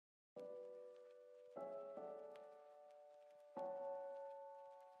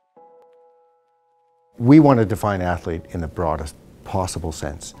We want to define athlete in the broadest possible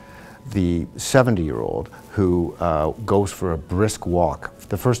sense. The 70-year-old who goes for a brisk walk,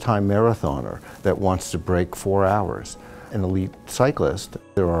 the first-time marathoner that wants to break 4 hours, an elite cyclist.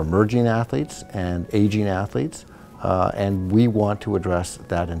 There are emerging athletes and aging athletes, and we want to address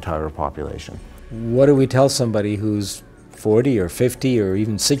that entire population. What do we tell somebody who's 40 or 50 or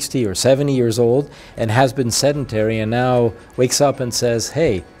even 60 or 70 years old and has been sedentary and now wakes up and says,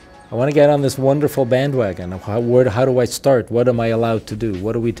 hey, I want to get on this wonderful bandwagon. How do I start? What am I allowed to do?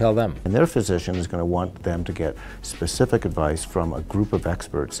 What do we tell them? And their physician is going to want them to get specific advice from a group of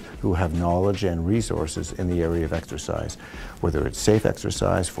experts who have knowledge and resources in the area of exercise. Whether it's safe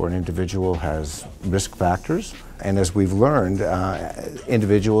exercise for an individual has risk factors. And as we've learned,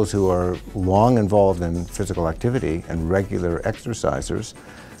 individuals who are long involved in physical activity and regular exercisers,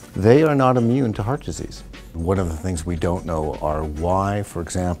 they are not immune to heart disease. One of the things we don't know are why, for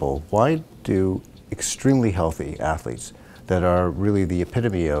example, why do extremely healthy athletes that are really the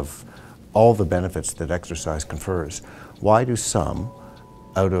epitome of all the benefits that exercise confers, why do some,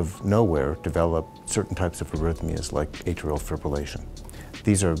 out of nowhere, develop certain types of arrhythmias like atrial fibrillation?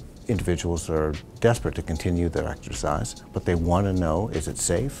 These are individuals that are desperate to continue their exercise, but they want to know, is it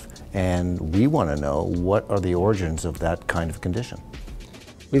safe? And we want to know, what are the origins of that kind of condition?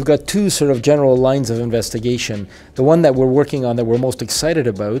 We've got two sort of general lines of investigation. The one that we're working on that we're most excited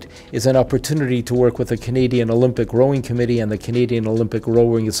about is an opportunity to work with the Canadian Olympic Rowing Committee and the Canadian Olympic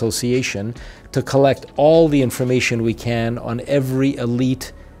Rowing Association to collect all the information we can on every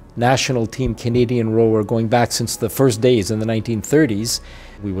elite national team Canadian rower going back since the first days in the 1930s.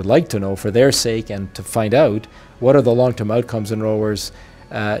 We would like to know, for their sake, and to find out what are the long-term outcomes in rowers.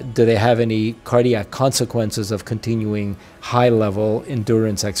 Do they have any cardiac consequences of continuing high-level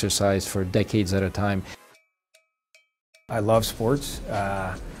endurance exercise for decades at a time? I love sports.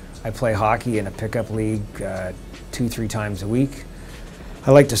 I play hockey in a pickup league 2-3 times a week.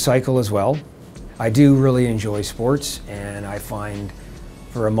 I like to cycle as well. I do really enjoy sports, and I find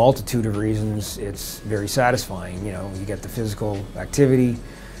for a multitude of reasons it's very satisfying. You know, you get the physical activity,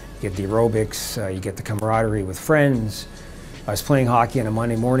 you get the aerobics, you get the camaraderie with friends. I was playing hockey on a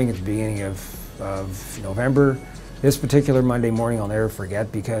Monday morning at the beginning of November. This particular Monday morning I'll never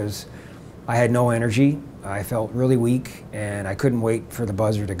forget because I had no energy. I felt really weak and I couldn't wait for the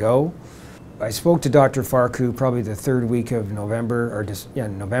buzzer to go. I spoke to Dr. Farku probably the third week of November,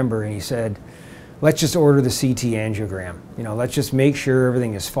 November, and he said, let's just order the CT angiogram. You know, let's just make sure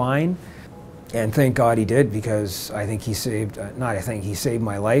everything is fine. And thank God he did, because I think he saved, he saved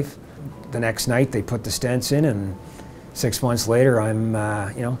my life. The next night they put the stents in, and 6 months later, I'm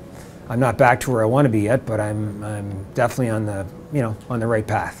not back to where I want to be yet, but I'm definitely on the right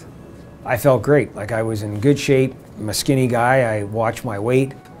path. I felt great. Like, I was in good shape. I'm a skinny guy. I watched my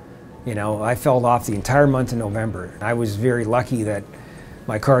weight. You know, I fell off the entire month of November. I was very lucky that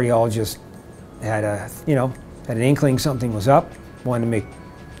my cardiologist had an inkling something was up.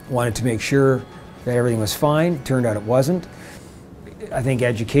 Wanted to make sure that everything was fine. Turned out it wasn't. I think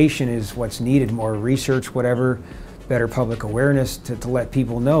education is what's needed, more research, whatever. Better public awareness to let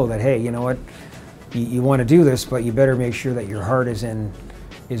people know that, hey, you know what, you want to do this, but you better make sure that your heart is in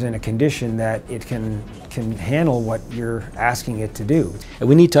a condition that it can handle what you're asking it to do. And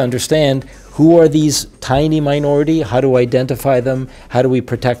we need to understand, who are these tiny minority? How do we identify them? How do we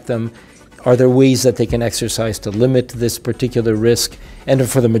protect them? Are there ways that they can exercise to limit this particular risk? And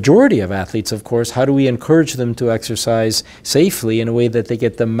for the majority of athletes, of course, how do we encourage them to exercise safely in a way that they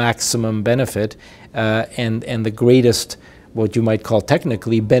get the maximum benefit and the greatest, what you might call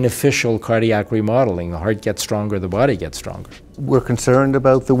technically, beneficial cardiac remodeling? The heart gets stronger, the body gets stronger. We're concerned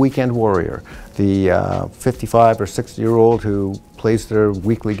about the weekend warrior, the 55 or 60-year-old who plays their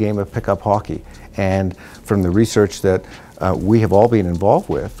weekly game of pickup hockey. And from the research that we have all been involved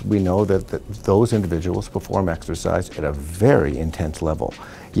with, we know that those individuals perform exercise at a very intense level.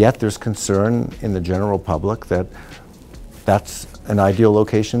 Yet there's concern in the general public that that's an ideal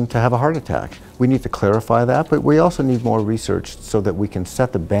location to have a heart attack. We need to clarify that, but we also need more research so that we can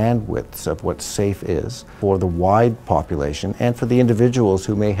set the bandwidths of what safe is for the wide population and for the individuals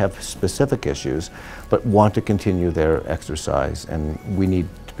who may have specific issues but want to continue their exercise, and we need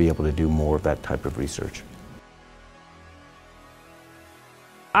to be able to do more of that type of research.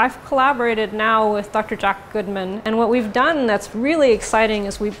 I've collaborated now with Dr. Jack Goodman, and what we've done that's really exciting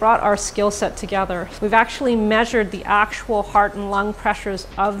is we've brought our skill set together. We've actually measured the actual heart and lung pressures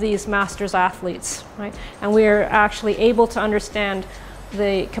of these masters athletes, right? And we're actually able to understand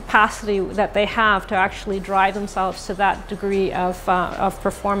the capacity that they have to actually drive themselves to that degree of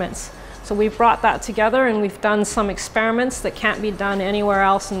performance. So we've brought that together and we've done some experiments that can't be done anywhere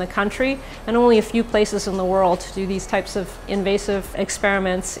else in the country and only a few places in the world to do these types of invasive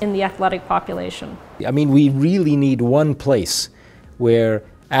experiments in the athletic population. I mean, we really need one place where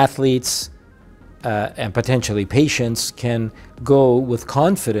athletes and potentially patients can go with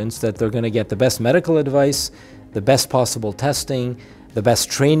confidence that they're going to get the best medical advice, the best possible testing, the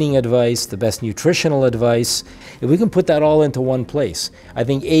best training advice, the best nutritional advice. If we can put that all into one place, I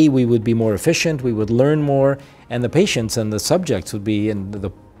think we would be more efficient, we would learn more, and the patients and the subjects would be, and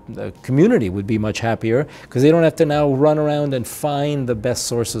the community would be much happier because they don't have to now run around and find the best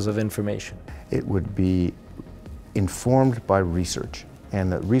sources of information. It would be informed by research,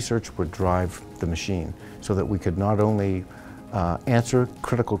 and that research would drive the machine so that we could not only answer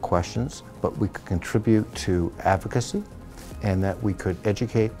critical questions, but we could contribute to advocacy, and that we could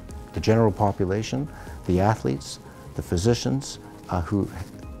educate the general population, the athletes, the physicians who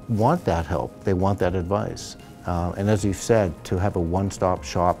want that help, they want that advice. And as you've said, to have a one-stop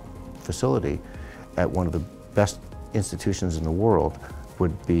shop facility at one of the best institutions in the world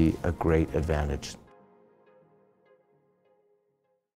would be a great advantage.